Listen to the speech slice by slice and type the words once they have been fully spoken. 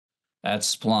at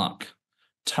Splunk.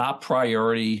 Top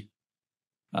priority,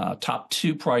 top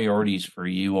two priorities for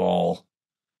you all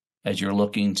as you're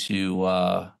looking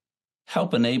to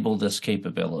help enable this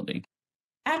capability.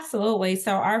 Absolutely.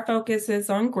 So our focus is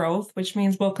on growth, which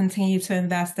means we'll continue to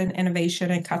invest in innovation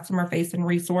and customer-facing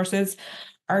resources.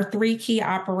 Our three key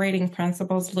operating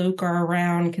principles, Luke, are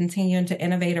around continuing to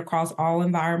innovate across all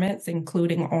environments,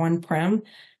 including on-prem.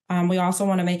 We also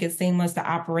want to make it seamless to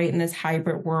operate in this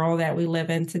hybrid world that we live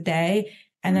in today.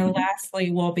 And then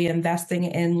lastly, we'll be investing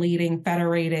in leading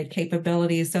federated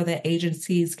capabilities so that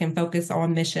agencies can focus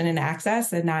on mission and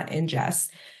access and not ingest.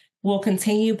 We'll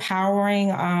continue powering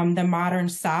the modern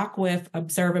SOC with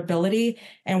observability,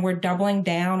 and we're doubling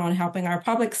down on helping our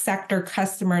public sector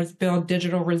customers build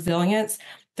digital resilience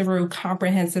through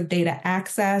comprehensive data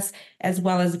access as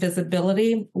well as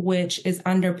visibility, which is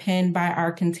underpinned by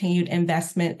our continued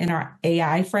investment in our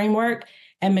AI framework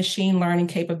and machine learning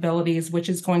capabilities, which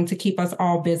is going to keep us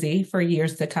all busy for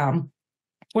years to come.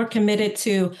 We're committed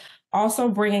to also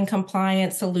bringing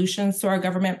compliant solutions to our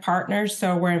government partners.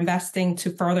 So we're investing to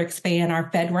further expand our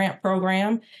FedRAMP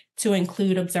program to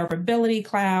include Observability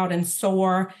Cloud and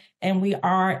SOAR. And we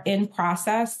are in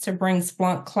process to bring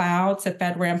Splunk Cloud to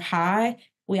FedRAMP High.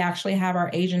 We actually have our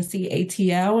agency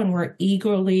ATO, and we're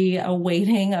eagerly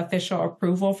awaiting official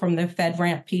approval from the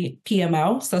FedRAMP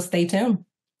PMO. So stay tuned.